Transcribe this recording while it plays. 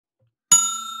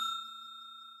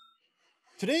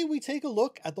Today we take a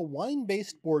look at the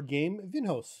wine-based board game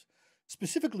Vinhos,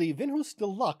 specifically Vinhos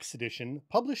Deluxe Edition,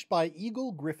 published by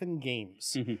Eagle-Gryphon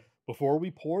Games. Before we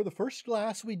pour the first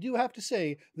glass, we do have to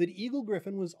say that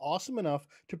Eagle-Gryphon was awesome enough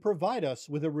to provide us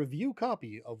with a review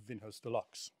copy of Vinhos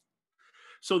Deluxe.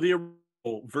 So the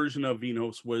original version of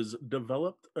Vinhos was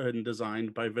developed and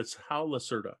designed by Vital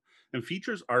Lacerda and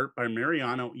features art by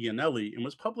Mariano Iannelli and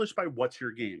was published by What's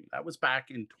Your Game. That was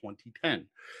back in 2010.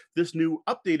 This new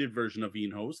updated version of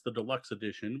Vinhos, the deluxe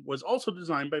edition, was also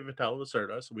designed by Vital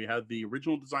Lacerda. So we had the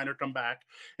original designer come back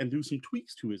and do some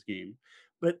tweaks to his game,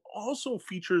 but also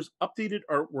features updated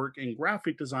artwork and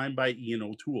graphic design by Ian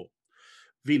O'Toole.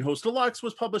 Vinhos Deluxe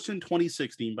was published in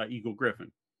 2016 by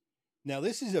Eagle-Gryphon. Now,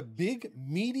 this is a big,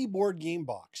 meaty board game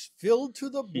box filled to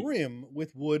the brim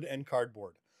with wood and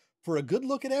cardboard. For a good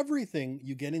look at everything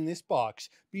you get in this box,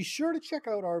 be sure to check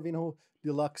out our Vinhos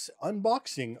Deluxe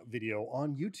unboxing video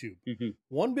on YouTube.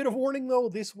 One bit of warning, though,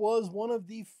 this was one of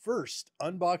the first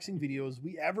unboxing videos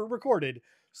we ever recorded,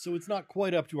 so it's not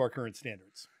quite up to our current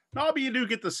standards. No, but you do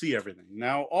get to see everything.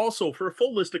 Now, also, for a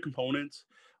full list of components,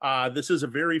 this is a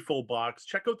very full box.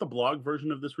 Check out the blog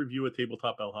version of this review at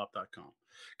tabletopbellhop.com,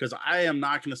 because I am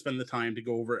not going to spend the time to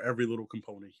go over every little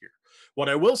component here. What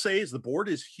I will say is the board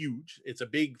is huge. It's a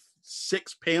big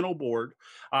 6-panel board,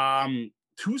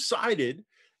 two-sided,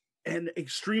 and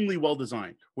extremely well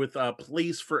designed, with a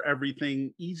place for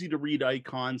everything, easy to read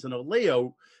icons, and a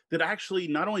layout that actually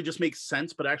not only just makes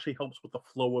sense, but actually helps with the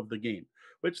flow of the game,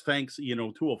 which thanks Ian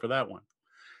O'Toole for that one.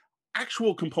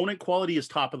 Actual component quality is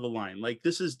top of the line. Like,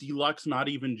 this is deluxe, not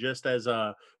even just as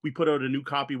we put out a new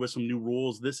copy with some new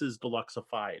rules. This is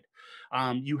deluxeified.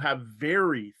 You have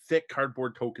very thick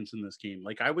cardboard tokens in this game.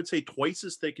 Like, I would say twice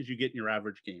as thick as you get in your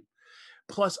average game.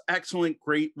 Plus excellent,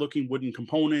 great looking wooden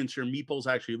components. Your meeples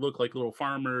actually look like little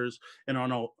farmers and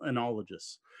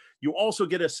enologists. You also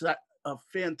get a set of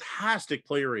fantastic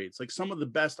player aids, like some of the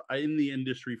best in the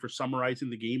industry for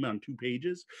summarizing the game on 2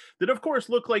 pages that of course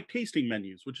look like tasting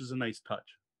menus, which is a nice touch.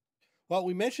 Well,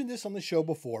 we mentioned this on the show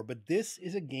before, but this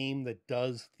is a game that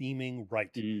does theming right.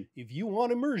 If you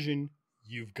want immersion,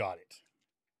 you've got it.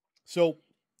 So,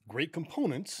 great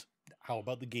components. How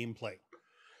about the gameplay?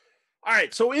 All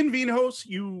right, so in Vinhos,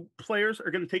 you players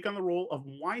are going to take on the role of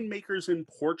winemakers in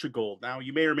Portugal. Now,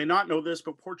 you may or may not know this,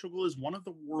 but Portugal is one of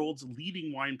the world's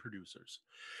leading wine producers.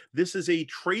 This is a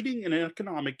trading and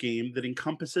economic game that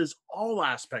encompasses all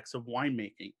aspects of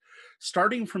winemaking,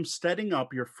 starting from setting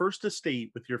up your first estate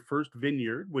with your first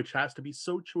vineyard, which has to be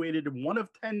situated in one of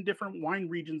 10 different wine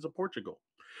regions of Portugal.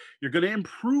 You're going to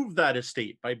improve that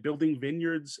estate by building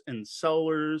vineyards and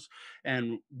cellars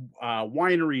and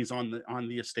wineries on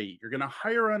the estate. You're going to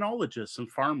hire enologists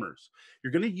and farmers.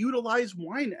 You're going to utilize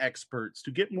wine experts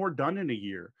to get more done in a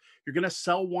year. You're going to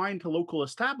sell wine to local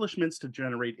establishments to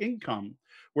generate income,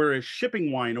 whereas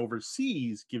shipping wine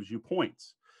overseas gives you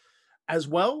points. As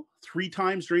well, 3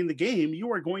 times during the game, you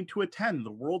are going to attend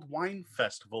the World Wine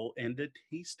Festival and a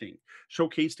tasting,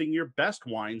 showcasing your best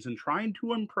wines and trying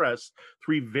to impress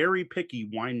 3 very picky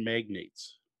wine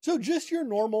magnates. So just your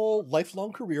normal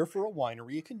lifelong career for a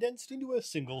winery condensed into a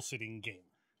single sitting game.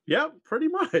 Yeah, pretty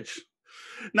much.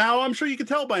 Now, I'm sure you can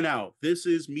tell by now, this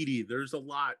is meaty. There's a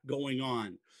lot going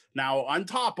on. Now, on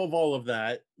top of all of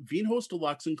that, Vinhos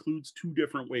Deluxe includes 2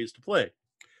 different ways to play.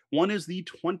 One is the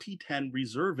 2010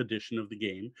 Reserve edition of the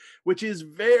game, which is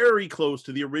very close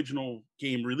to the original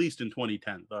game released in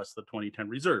 2010, thus the 2010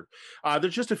 Reserve.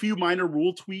 There's just a few minor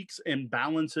rule tweaks and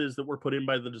balances that were put in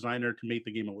by the designer to make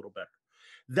the game a little better.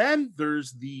 Then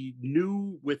there's the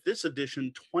new, with this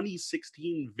edition,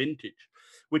 2016 Vintage,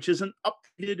 which is an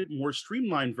updated, more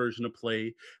streamlined version of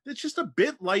play that's just a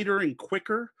bit lighter and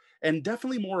quicker and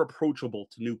definitely more approachable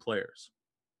to new players.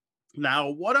 Now,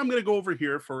 what I'm going to go over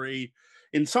here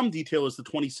in some detail is the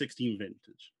 2016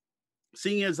 Vintage.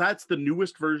 Seeing as that's the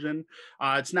newest version,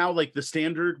 it's now like the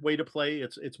standard way to play.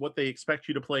 It's what they expect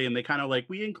you to play, and they kind of like,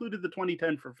 we included the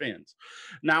 2010 for fans.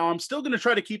 Now, I'm still going to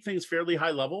try to keep things fairly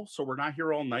high level, so we're not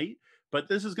here all night, but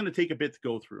this is going to take a bit to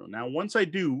go through. Now, once I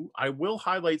do, I will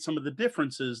highlight some of the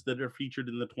differences that are featured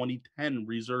in the 2010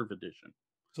 Reserve Edition.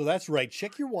 So that's right.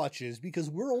 Check your watches, because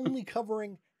we're only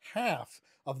covering half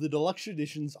of the deluxe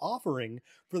edition's offering.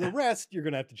 For the rest, you're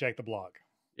going to have to check the blog.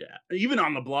 Yeah, even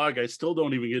on the blog, I still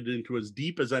don't even get into as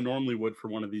deep as I normally would for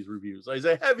one of these reviews. It's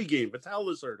a heavy game. Vital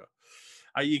Lacerda.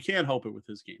 You can't help it with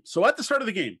this game. So at the start of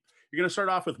the game, you're going to start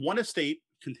off with one estate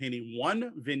containing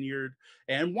 1 vineyard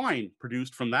and wine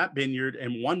produced from that vineyard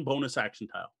and 1 bonus action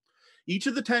tile. Each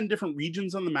of the 10 different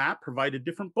regions on the map provide a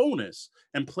different bonus,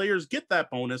 and players get that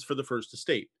bonus for the first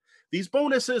estate. These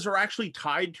bonuses are actually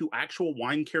tied to actual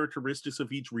wine characteristics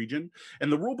of each region,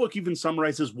 and the rulebook even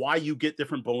summarizes why you get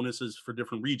different bonuses for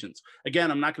different regions.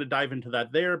 Again, I'm not going to dive into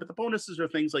that there, but the bonuses are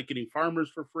things like getting farmers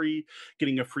for free,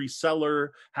 getting a free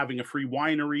cellar, having a free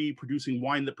winery, producing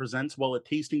wine that presents well at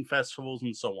tasting festivals,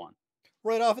 and so on.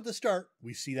 Right off at the start,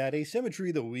 we see that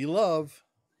asymmetry that we love.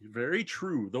 Very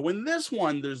true. Though in this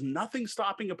one, there's nothing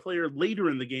stopping a player later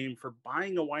in the game for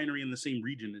buying a winery in the same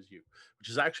region as you, which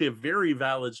is actually a very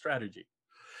valid strategy.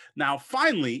 Now,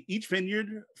 finally, each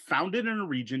vineyard founded in a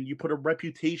region, you put a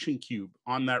reputation cube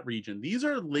on that region. These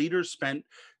are later spent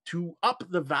to up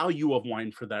the value of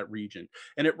wine for that region,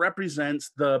 and it represents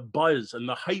the buzz and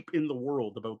the hype in the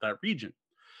world about that region.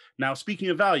 Now, speaking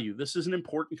of value, this is an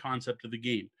important concept of the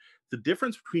game. The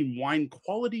difference between wine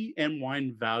quality and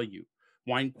wine value.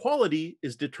 Wine quality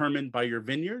is determined by your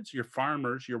vineyards, your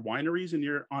farmers, your wineries, and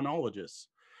your oenologists.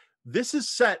 This is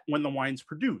set when the wine's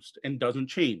produced and doesn't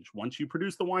change. Once you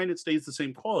produce the wine, it stays the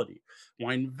same quality.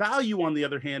 Wine value, on the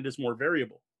other hand, is more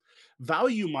variable.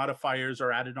 Value modifiers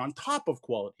are added on top of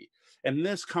quality. And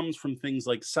this comes from things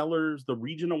like cellars, the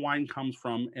region a wine comes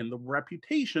from, and the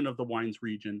reputation of the wine's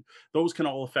region. Those can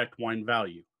all affect wine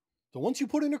value. So once you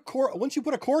put a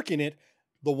cork in it,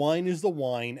 the wine is the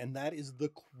wine, and that is the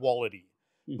quality.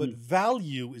 But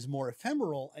value is more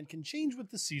ephemeral and can change with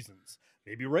the seasons.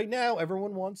 Maybe right now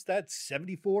everyone wants that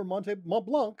 74 Mont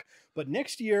Blanc, but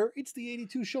next year it's the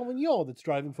 82 Sauvignon that's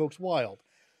driving folks wild.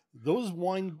 Those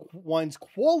wines'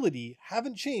 quality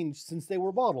haven't changed since they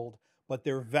were bottled, but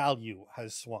their value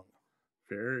has swung.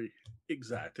 Very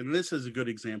exact. And this is a good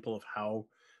example of how,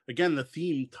 again, the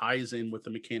theme ties in with the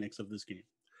mechanics of this game.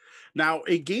 Now,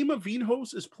 a game of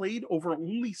Vinhos is played over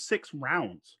only 6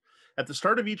 rounds. At the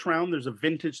start of each round, there's a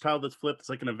vintage tile that's flipped. It's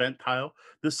like an event tile.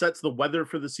 This sets the weather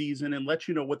for the season and lets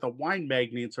you know what the wine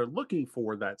magnates are looking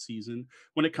for that season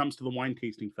when it comes to the wine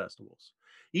tasting festivals.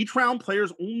 Each round,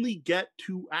 players only get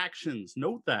 2 actions.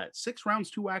 Note that. 6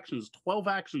 rounds, 2 actions, 12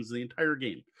 actions the entire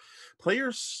game.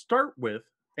 Players start with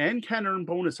and can earn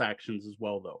bonus actions as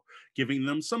well, though, giving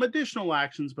them some additional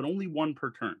actions, but only 1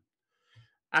 per turn.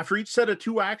 After each set of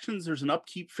 2 actions, there's an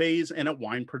upkeep phase and a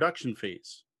wine production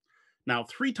phase. Now,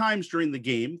 3 times during the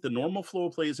game, the normal flow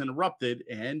of play is interrupted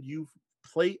and you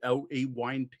play out a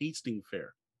wine tasting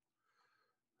fair.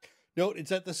 Note,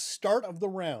 it's at the start of the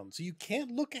round, so you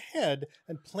can't look ahead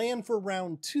and plan for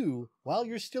round 2 while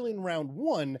you're still in round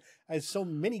 1, as so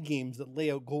many games that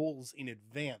lay out goals in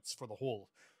advance for the whole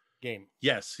game.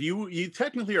 Yes, you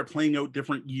technically are playing out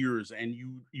different years, and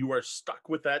you are stuck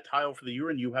with that tile for the year,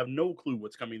 and you have no clue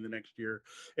what's coming the next year.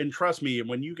 And trust me,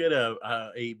 when you get a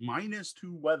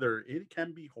 -2 weather, it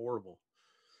can be horrible.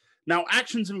 Now,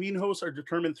 actions in Vinhos are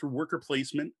determined through worker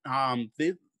placement.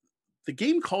 The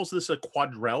game calls this a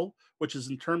quadrille, which is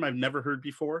a term I've never heard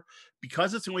before.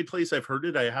 Because it's the only place I've heard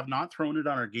it, I have not thrown it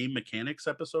on our game mechanics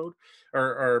episode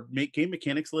or game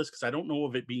mechanics list because I don't know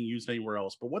of it being used anywhere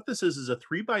else. But what this is a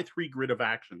 3x3 grid of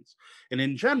actions. And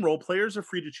in general, players are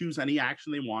free to choose any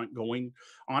action they want going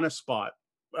on a spot.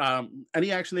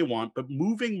 Any action they want, but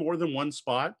moving more than 1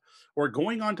 spot or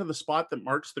going onto the spot that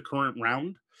marks the current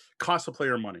round costs a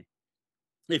player money.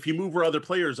 If you move where other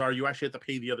players are, you actually have to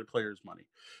pay the other players money.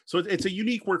 So it's a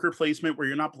unique worker placement where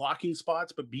you're not blocking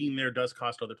spots, but being there does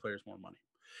cost other players more money.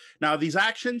 Now, these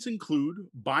actions include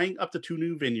buying up to 2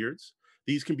 new vineyards.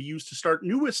 These can be used to start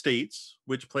new estates,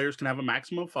 which players can have a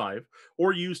maximum of 5,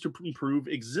 or used to improve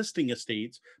existing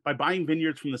estates by buying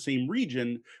vineyards from the same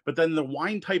region, but then the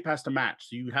wine type has to match.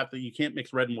 So you can't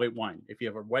mix red and white wine. If you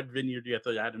have a red vineyard, you have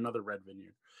to add another red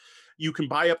vineyard. You can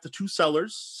buy up to 2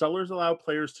 cellars. Cellars allow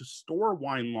players to store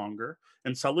wine longer,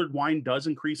 and cellared wine does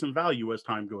increase in value as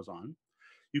time goes on.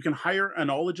 You can hire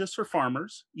enologists or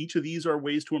farmers. Each of these are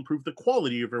ways to improve the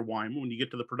quality of your wine when you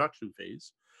get to the production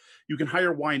phase. You can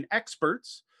hire wine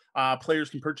experts. Players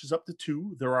can purchase up to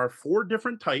 2. There are 4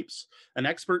 different types: an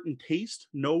expert in taste,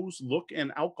 nose, look,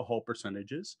 and alcohol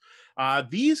percentages.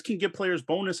 These can give players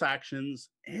bonus actions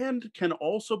and can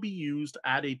also be used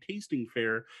at a tasting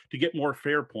fair to get more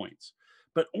fair points,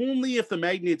 but only if the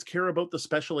magnates care about the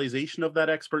specialization of that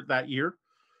expert that year.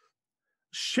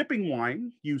 Shipping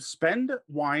wine, you spend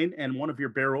wine and one of your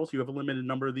barrels, you have a limited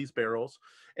number of these barrels,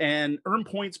 and earn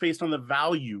points based on the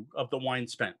value of the wine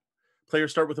spent.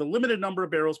 Players start with a limited number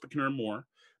of barrels, but can earn more.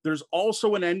 There's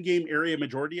also an end game area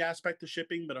majority aspect to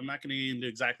shipping, but I'm not going to get into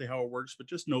exactly how it works, but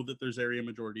just know that there's area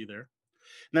majority there.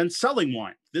 And then selling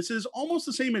wine. This is almost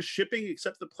the same as shipping,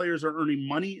 except the players are earning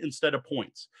money instead of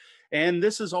points. And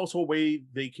this is also a way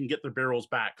they can get their barrels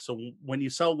back. So when you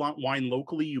sell wine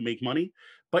locally, you make money,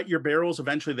 but your barrels,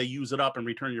 eventually they use it up and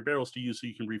return your barrels to you so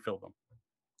you can refill them.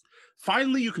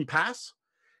 Finally, you can pass.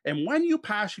 And when you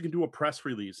pass, you can do a press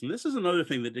release. And this is another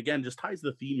thing that, again, just ties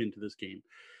the theme into this game.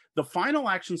 The final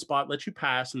action spot lets you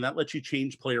pass, and that lets you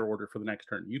change player order for the next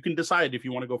turn. You can decide if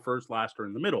you want to go first, last, or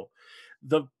in the middle.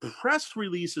 The press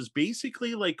release is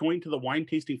basically like going to the wine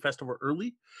tasting festival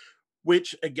early,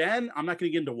 which, again, I'm not going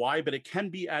to get into why, but it can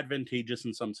be advantageous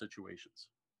in some situations.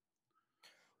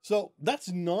 So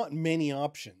that's not many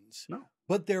options. No.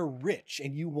 But they're rich,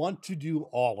 and you want to do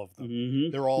all of them.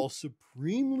 Mm-hmm. They're all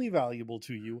supremely valuable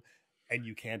to you, and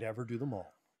you can't ever do them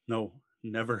all. No,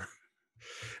 never.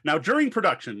 Now, during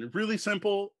production, really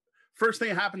simple. First thing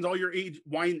that happens, all your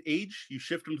wine age, you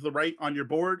shift them to the right on your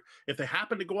board. If they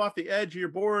happen to go off the edge of your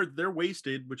board, they're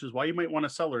wasted, which is why you might want a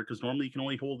cellar, because normally you can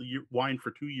only hold the wine for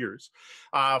 2 years.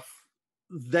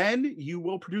 Then you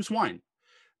will produce wine.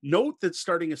 Note that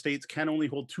starting estates can only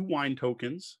hold 2 wine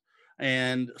tokens,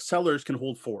 and cellars can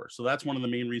hold 4. So that's one of the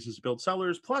main reasons to build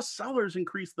cellars. Plus, cellars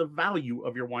increase the value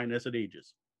of your wine as it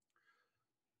ages.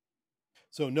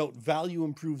 So note, value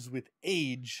improves with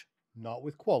age, not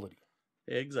with quality.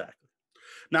 Exactly.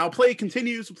 Now, play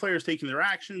continues with players taking their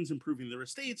actions, improving their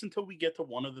estates until we get to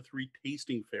one of the 3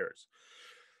 tasting fairs.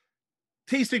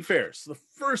 Tasting fairs. The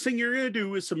first thing you're going to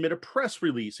do is submit a press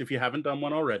release if you haven't done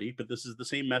one already, but this is the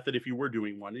same method if you were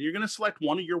doing one. And you're going to select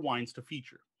one of your wines to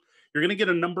feature. You're going to get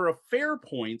a number of fair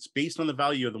points based on the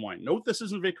value of the wine. Note, this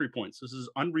isn't victory points. This is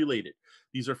unrelated.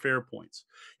 These are fair points.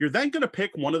 You're then going to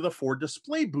pick one of the 4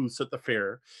 display booths at the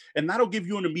fair, and that'll give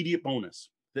you an immediate bonus.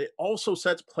 That also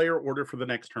sets player order for the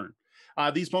next turn.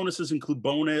 These bonuses include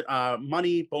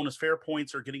money, bonus fair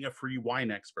points, or getting a free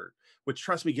wine expert, which,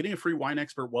 trust me, getting a free wine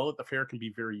expert while at the fair can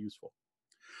be very useful.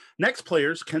 Next,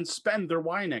 players can spend their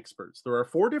wine experts. There are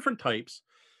 4 different types,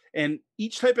 and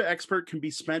each type of expert can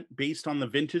be spent based on the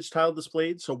vintage tile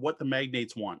displayed, so what the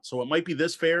magnates want. So it might be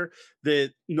this fair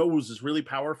that nose is really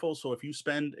powerful, so if you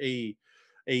spend a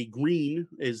green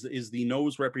is the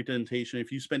nose representation.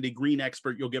 If you spend a green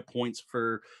expert, you'll get points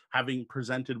for having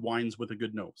presented wines with a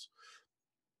good nose.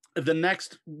 The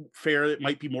next fair, it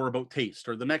might be more about taste,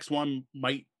 or the next one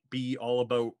might be all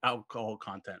about alcohol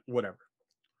content, whatever.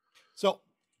 So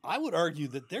I would argue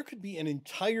that there could be an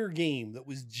entire game that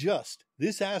was just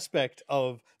this aspect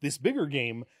of this bigger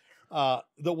game that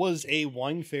was a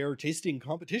wine fair tasting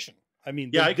competition. I mean,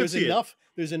 yeah, there's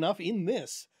enough in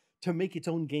this to make its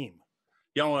own game.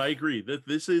 Yeah, well, I agree.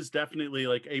 This is definitely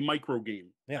like a micro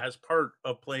game as part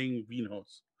of playing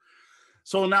Vinhos.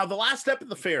 So now the last step of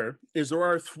the fair is there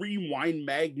are 3 wine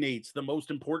magnates, the most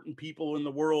important people in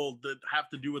the world that have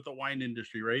to do with the wine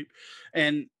industry, right?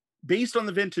 And based on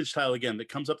the vintage tile, again, that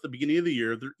comes up at the beginning of the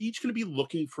year, they're each going to be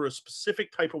looking for a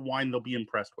specific type of wine they'll be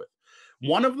impressed with.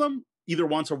 One of them either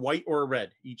wants a white or a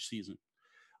red each season.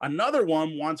 Another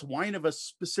one wants wine of a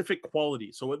specific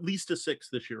quality, so at least a 6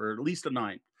 this year, or at least a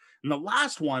 9. And the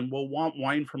last one will want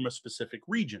wine from a specific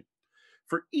region.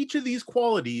 For each of these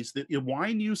qualities, the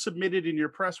wine you submitted in your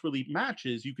press release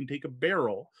matches, you can take a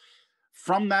barrel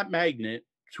from that magnet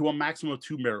to a maximum of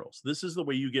 2 barrels. This is the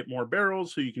way you get more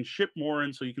barrels, so you can ship more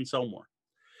and so you can sell more.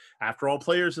 After all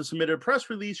players have submitted a press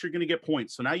release, you're going to get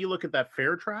points. So now you look at that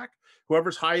fair track.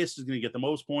 Whoever's highest is going to get the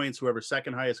most points. Whoever's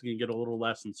second highest is going to get a little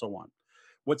less, and so on.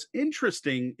 What's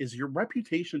interesting is your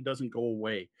reputation doesn't go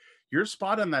away. Your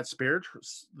spot on that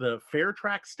the fair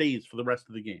track stays for the rest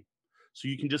of the game. So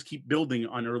you can just keep building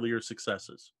on earlier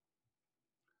successes.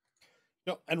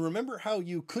 No, and remember how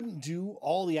you couldn't do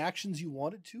all the actions you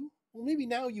wanted to? Well, maybe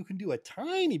now you can do a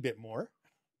tiny bit more.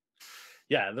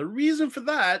 Yeah, the reason for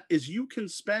that is you can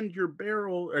spend your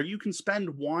barrel, or you can spend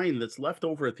wine that's left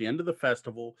over at the end of the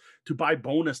festival to buy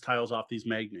bonus tiles off these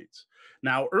magnates.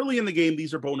 Now, early in the game,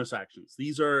 these are bonus actions.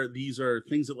 These are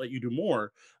things that let you do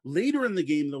more. Later in the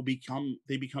game,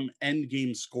 they become end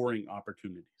game scoring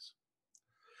opportunities.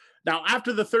 Now,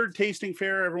 after the 3rd tasting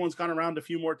fair, everyone's gone around a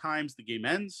few more times. The game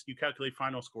ends. You calculate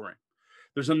final scoring.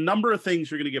 There's a number of things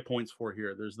you're going to get points for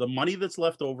here. There's the money that's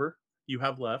left over, you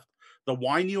have left. The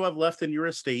wine you have left in your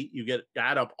estate, you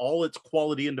add up all its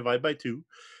quality and divide by 2.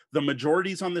 The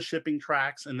majorities on the shipping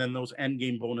tracks, and then those end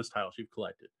game bonus tiles you've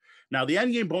collected. Now, the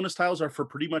end game bonus tiles are for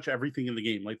pretty much everything in the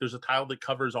game. Like, there's a tile that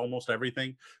covers almost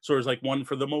everything. So there's like one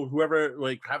for whoever,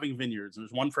 like, having vineyards.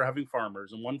 There's one for having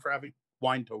farmers, and one for having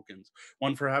wine tokens,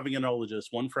 one for having enologists,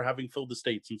 one for having filled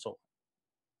estates, and so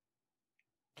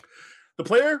on. The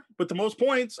player with the most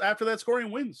points after that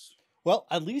scoring wins. Well,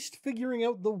 at least figuring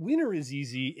out the winner is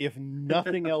easy if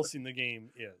nothing else in the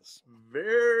game is.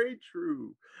 Very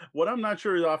true. What I'm not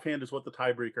sure offhand is what the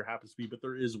tiebreaker happens to be, but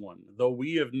there is one. Though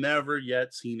we have never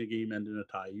yet seen a game end in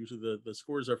a tie. Usually the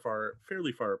scores are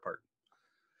fairly far apart.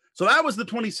 So that was the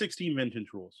 2016 vintage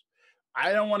rules.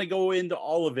 I don't want to go into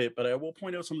all of it, but I will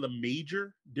point out some of the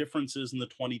major differences in the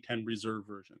 2010 reserve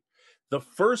version. The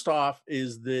first off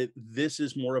is that this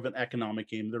is more of an economic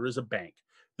game. There is a bank.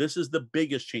 This is the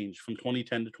biggest change from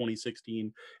 2010 to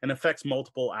 2016 and affects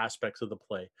multiple aspects of the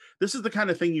play. This is the kind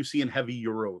of thing you see in heavy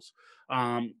Euros,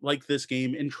 like this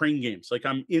game, in train games. Like,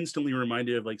 I'm instantly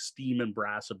reminded of like Steam and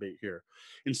Brass a bit here.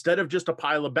 Instead of just a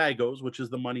pile of bagos, which is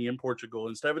the money in Portugal,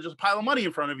 instead of just a pile of money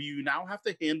in front of you, you now have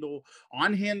to handle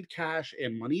on-hand cash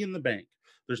and money in the bank.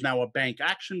 There's now a bank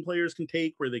action players can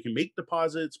take where they can make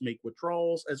deposits, make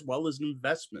withdrawals, as well as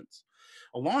investments.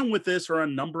 Along with this are a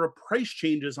number of price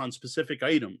changes on specific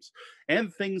items,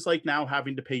 and things like now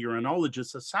having to pay your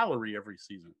enologist a salary every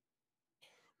season.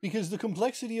 Because the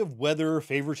complexity of weather,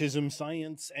 favoritism,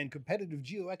 science, and competitive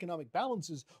geoeconomic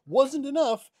balances wasn't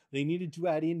enough, they needed to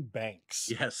add in banks.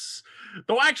 Yes.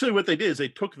 Though actually what they did is they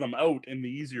took them out in the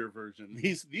easier version.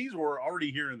 These were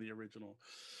already here in the original.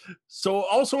 So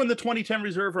also in the 2010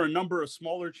 reserve are a number of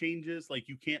smaller changes, like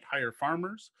you can't hire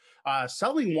farmers.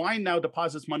 Selling wine now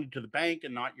deposits money to the bank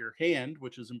and not your hand,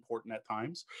 which is important at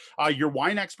times. Your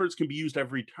wine experts can be used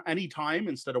any time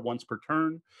instead of once per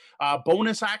turn.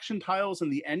 Bonus action tiles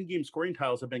and the end game scoring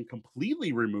tiles have been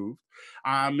completely removed.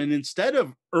 And instead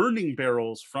of earning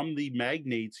barrels from the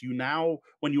magnates, you now,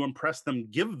 when you impress them,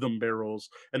 give them barrels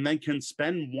and then can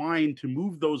spend wine to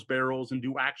move those barrels and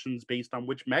do actions based on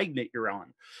which magnet you're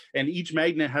on. And each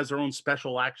magnet has their own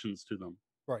special actions to them.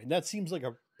 Right, and that seems like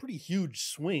a pretty huge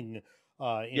swing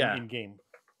in game.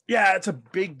 Yeah, it's a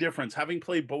big difference. Having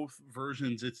played both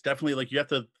versions, it's definitely like you have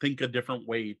to think a different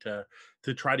way to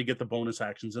try to get the bonus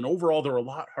actions. And overall, they're a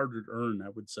lot harder to earn, I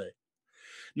would say.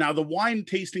 Now, the wine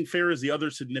tasting fair is the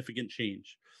other significant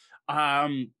change.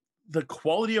 The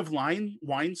quality of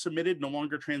wine submitted no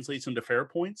longer translates into fair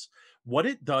points. What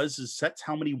it does is sets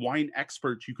how many wine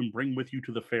experts you can bring with you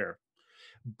to the fair.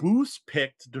 Booths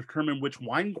picked to determine which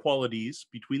wine qualities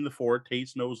between the four,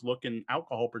 taste, nose, look, and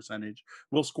alcohol percentage,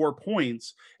 will score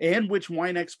points, and which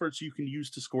wine experts you can use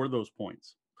to score those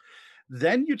points.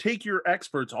 Then you take your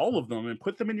experts, all of them, and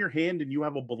put them in your hand, and you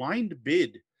have a blind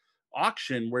bid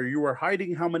auction where you are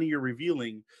hiding how many you're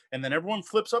revealing, and then everyone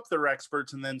flips up their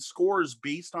experts and then scores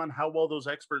based on how well those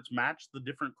experts match the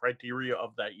different criteria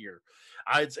of that year.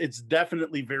 It's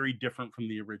definitely very different from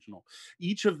the original.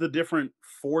 Each of the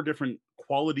four different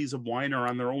qualities of wine are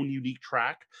on their own unique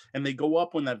track, and they go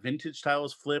up when that vintage tile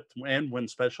is flipped and when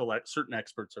certain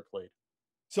experts are played.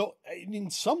 So in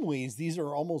some ways, these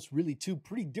are almost really two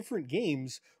pretty different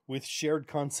games with shared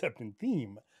concept and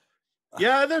theme.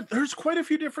 Yeah, there's quite a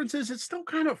few differences. It still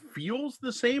kind of feels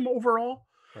the same overall.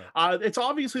 Right. It's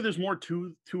obviously there's more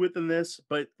to it than this,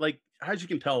 but like as you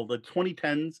can tell, the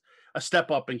 2010s a step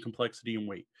up in complexity and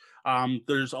weight.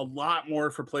 There's a lot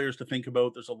more for players to think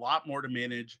about. There's a lot more to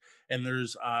manage, and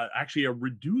there's actually a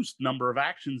reduced number of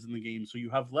actions in the game, so you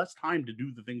have less time to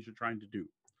do the things you're trying to do.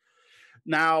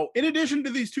 Now, in addition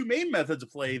to these two main methods of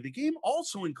play, the game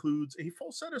also includes a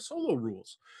full set of solo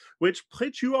rules, which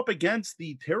pit you up against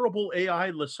the terrible AI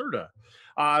Lacerda.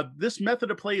 This method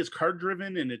of play is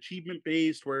card-driven and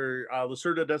achievement-based, where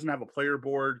Lacerda doesn't have a player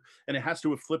board, and it has to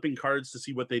do with flipping cards to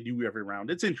see what they do every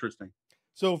round. It's interesting.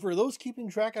 So for those keeping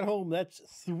track at home, that's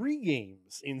 3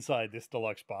 games inside this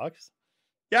deluxe box.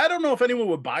 Yeah, I don't know if anyone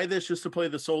would buy this just to play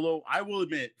the solo. I will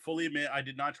fully admit, I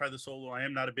did not try the solo. I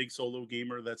am not a big solo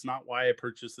gamer. That's not why I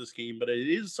purchased this game, but it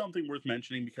is something worth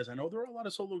mentioning because I know there are a lot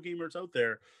of solo gamers out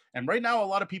there. And right now, a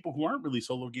lot of people who aren't really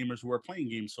solo gamers who are playing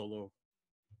games solo.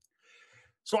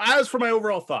 So as for my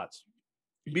overall thoughts,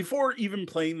 before even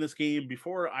playing this game,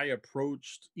 before I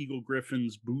approached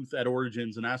Eagle-Gryphon's booth at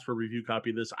Origins and asked for a review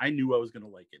copy of this, I knew I was going to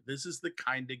like it. This is the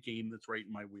kind of game that's right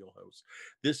in my wheelhouse.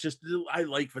 I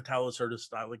like Vital Lacerda's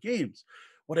style of games.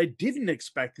 What I didn't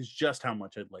expect is just how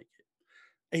much I'd like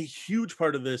it. A huge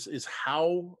part of this is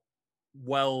how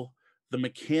well the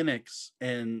mechanics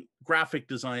and graphic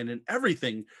design and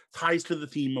everything ties to the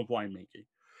theme of winemaking.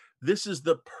 This is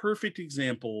the perfect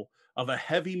example of a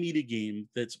heavy meaty game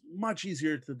that's much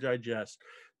easier to digest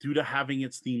due to having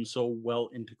its theme so well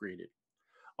integrated.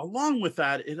 Along with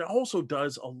that, it also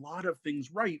does a lot of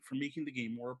things right for making the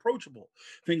game more approachable.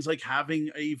 Things like having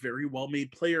a very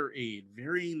well-made player aid,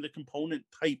 varying the component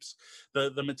types,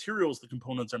 the materials the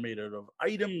components are made out of,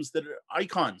 items that are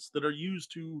icons that are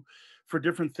used for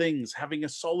different things, having a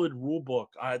solid rule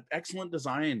book, excellent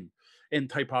design and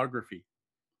typography.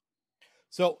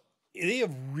 So they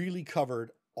have really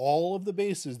covered all of the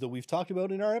bases that we've talked about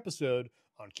in our episode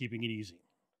on keeping it easy.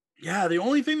 Yeah, the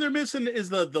only thing they're missing is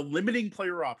the limiting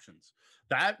player options.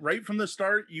 That right from the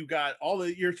start, you got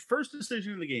your first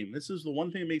decision in the game. This is the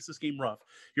one thing that makes this game rough.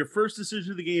 Your first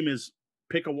decision of the game is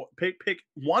pick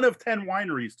one of 10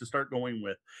 wineries to start going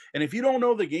with. And if you don't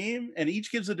know the game and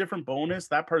each gives a different bonus,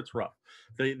 that part's rough.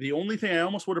 The only thing I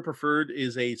almost would have preferred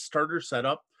is a starter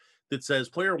setup that says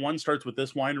player 1 starts with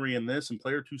this winery and this, and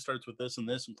player 2 starts with this and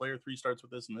this, and player 3 starts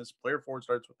with this and this, player 4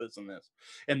 starts with this and this.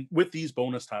 And with these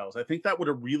bonus tiles, I think that would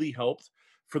have really helped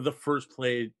for the first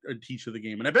play or teach of the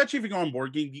game. And I bet you if you go on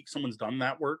Board Game Geek, someone's done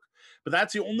that work. But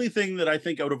that's the only thing that I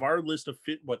think out of our list of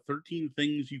 13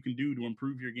 things you can do to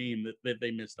improve your game that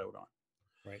they missed out on.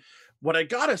 Right. What I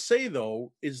gotta say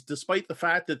though is, despite the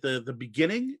fact that the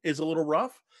beginning is a little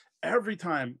rough, every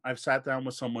time I've sat down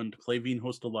with someone to play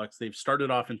Vinhos Deluxe, they've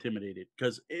started off intimidated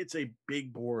because it's a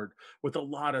big board with a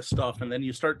lot of stuff, and then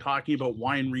you start talking about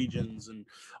wine regions and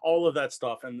all of that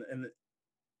stuff, and it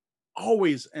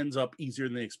always ends up easier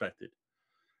than they expected.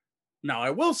 Now,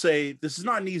 I will say this is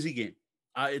not an easy game.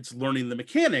 It's learning the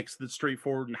mechanics that's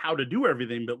straightforward and how to do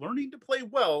everything, but learning to play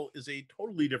well is a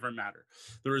totally different matter.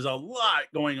 There is a lot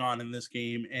going on in this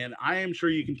game, and I am sure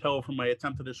you can tell from my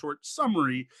attempt at a short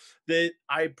summary that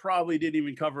I probably didn't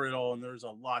even cover it all, and there's a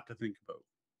lot to think about.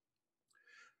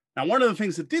 Now, one of the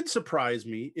things that did surprise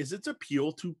me is its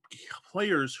appeal to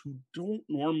players who don't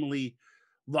normally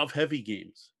love heavy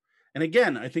games. And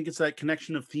again, I think it's that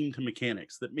connection of theme to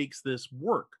mechanics that makes this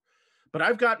work. But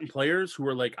I've gotten players who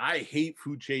are like, I hate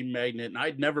Food Chain Magnet and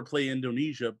I'd never play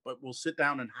Indonesia, but will sit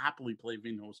down and happily play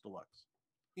Vinhos Deluxe.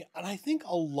 Yeah, and I think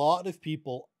a lot of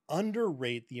people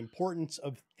underrate the importance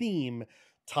of theme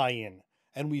tie-in.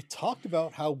 And we've talked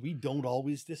about how we don't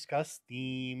always discuss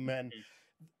theme,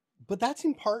 but that's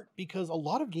in part because a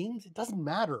lot of games, it doesn't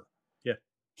matter. Yeah.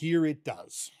 Here it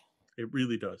does. It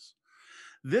really does.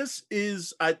 This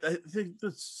is, I think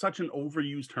that's such an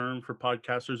overused term for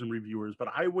podcasters and reviewers, but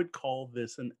I would call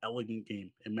this an elegant game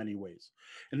in many ways.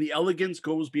 And the elegance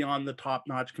goes beyond the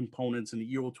top-notch components and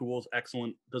the EO Tools'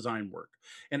 excellent design work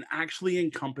and actually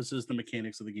encompasses the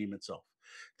mechanics of the game itself.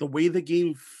 The way the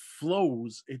game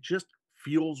flows, it just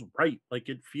feels right. Like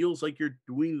it feels like you're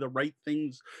doing the right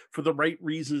things for the right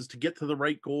reasons to get to the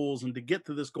right goals, and to get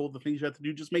to this goal, the things you have to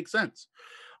do just make sense.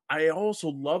 I also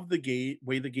love the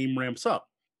way the game ramps up.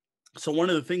 So one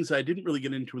of the things I didn't really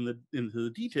get into into the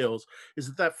details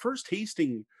is that first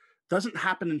tasting doesn't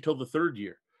happen until the third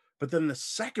year, but then the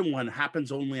second one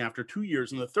happens only after 2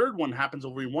 years, and the third one happens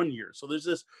over 1 year. So there's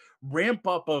this ramp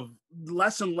up of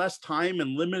less and less time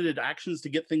and limited actions to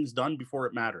get things done before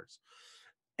it matters.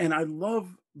 And I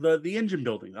love the engine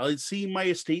building. I see my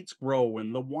estates grow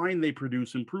and the wine they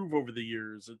produce improve over the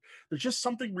years. And there's just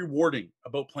something rewarding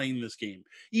about playing this game,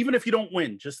 even if you don't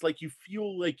win. Just like you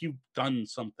feel like you've done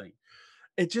something.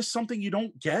 It's just something you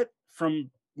don't get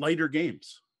from lighter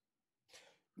games.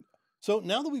 So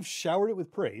now that we've showered it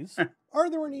with praise, are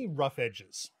there any rough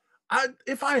edges?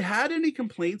 If I had any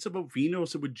complaints about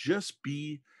Vinhos, it would just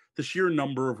be the sheer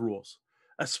number of rules,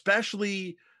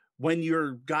 especially when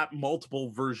you've got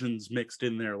multiple versions mixed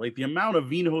in there. Like the amount of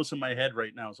Vinhos in my head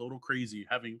right now is a little crazy,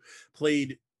 having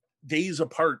played days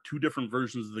apart 2 different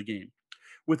versions of the game.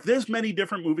 With this many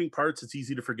different moving parts, it's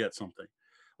easy to forget something.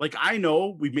 Like, I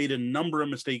know we've made a number of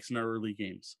mistakes in our early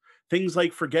games. Things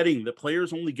like forgetting that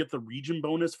players only get the region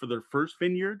bonus for their first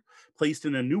vineyard placed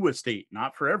in a new estate,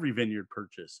 not for every vineyard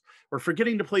purchase. Or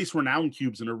forgetting to place renown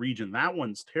cubes in a region. That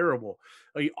one's terrible.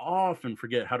 I often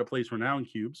forget how to place renown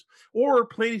cubes. Or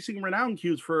placing renown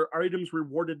cubes for items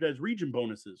rewarded as region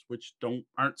bonuses, which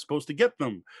aren't supposed to get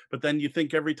them. But then you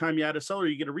think every time you add a cellar,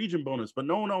 you get a region bonus. But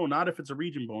no, not if it's a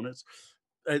region bonus.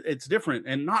 It's different.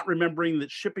 And not remembering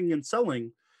that shipping and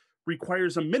selling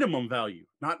requires a minimum value,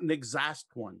 not an exact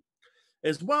one,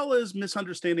 as well as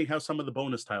misunderstanding how some of the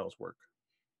bonus tiles work.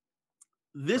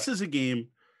 This is a game,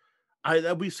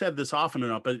 we've said this often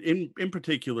enough, but in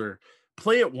particular,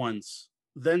 play it once,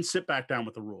 then sit back down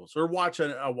with the rules, or watch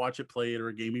it played, or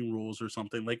a gaming rules or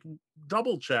something. Like,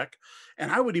 double check.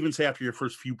 And I would even say after your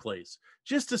first few plays,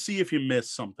 just to see if you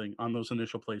missed something on those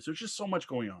initial plays. There's just so much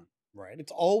going on. Right.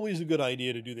 It's always a good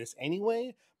idea to do this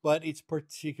anyway, but it's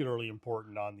particularly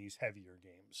important on these heavier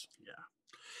games. Yeah.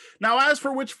 Now, as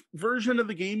for which version of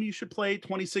the game you should play,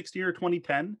 2016 or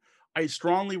 2010, I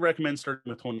strongly recommend starting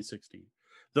with 2016.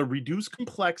 The reduced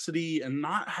complexity and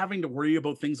not having to worry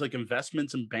about things like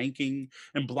investments and banking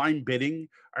and blind bidding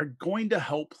are going to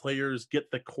help players get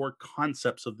the core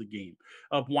concepts of the game,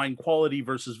 of wine quality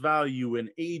versus value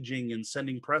and aging and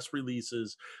sending press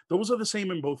releases. Those are the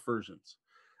same in both versions.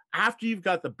 After you've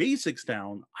got the basics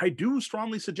down, I do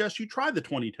strongly suggest you try the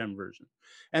 2010 version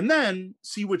and then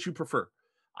see what you prefer.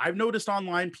 I've noticed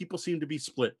online people seem to be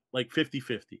split, like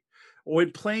 50-50.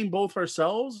 When playing both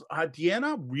ourselves,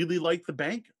 Deanna really liked the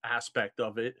bank aspect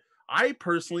of it. I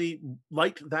personally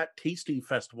liked that tasting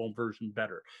festival version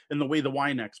better and the way the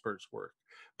wine experts work.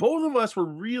 Both of us were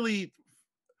really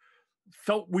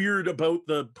felt weird about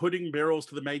the putting barrels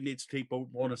to the magnates tape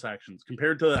bonus actions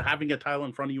compared to having a tile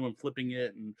in front of you and flipping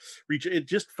it and reach it. It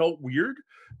just felt weird,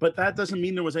 but that doesn't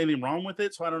mean there was anything wrong with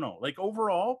it. So I don't know. Like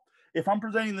overall, if I'm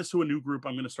presenting this to a new group,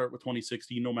 I'm going to start with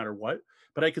 2016 no matter what.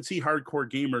 But I could see hardcore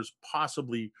gamers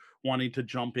possibly wanting to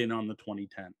jump in on the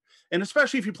 2010. And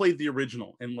especially if you played the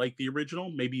original and like the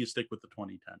original, maybe you stick with the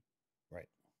 2010. Right.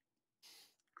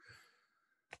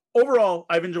 Overall,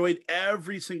 I've enjoyed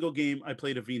every single game I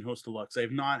played of Vinhos Deluxe.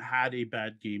 I've not had a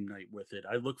bad game night with it.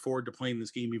 I look forward to playing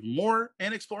this game even more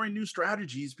and exploring new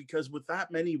strategies because with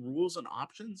that many rules and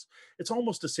options, it's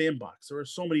almost a sandbox. There are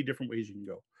so many different ways you can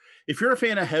go. If you're a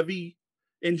fan of heavy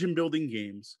engine building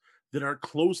games that are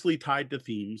closely tied to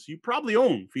themes, you probably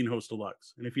own Vinhos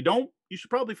Deluxe. And if you don't, you should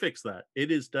probably fix that. It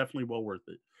is definitely well worth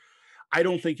it. I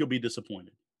don't think you'll be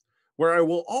disappointed. Where I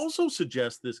will also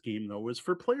suggest this game, though, is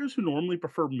for players who normally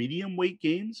prefer medium weight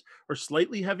games or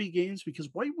slightly heavy games, because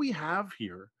what we have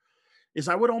here is,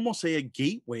 I would almost say, a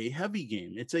gateway heavy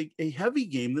game. It's a heavy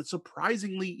game that's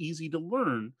surprisingly easy to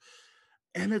learn,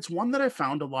 and it's one that I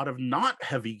found a lot of not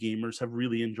heavy gamers have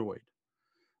really enjoyed.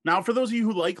 Now, for those of you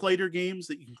who like lighter games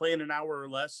that you can play in an hour or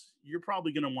less, you're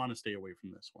probably going to want to stay away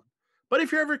from this one. But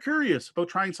if you're ever curious about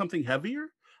trying something heavier,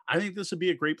 I think this would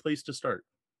be a great place to start.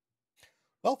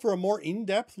 Well, for a more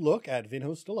in-depth look at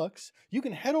Vinhos Deluxe, you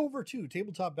can head over to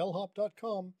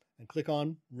tabletopbellhop.com and click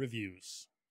on Reviews.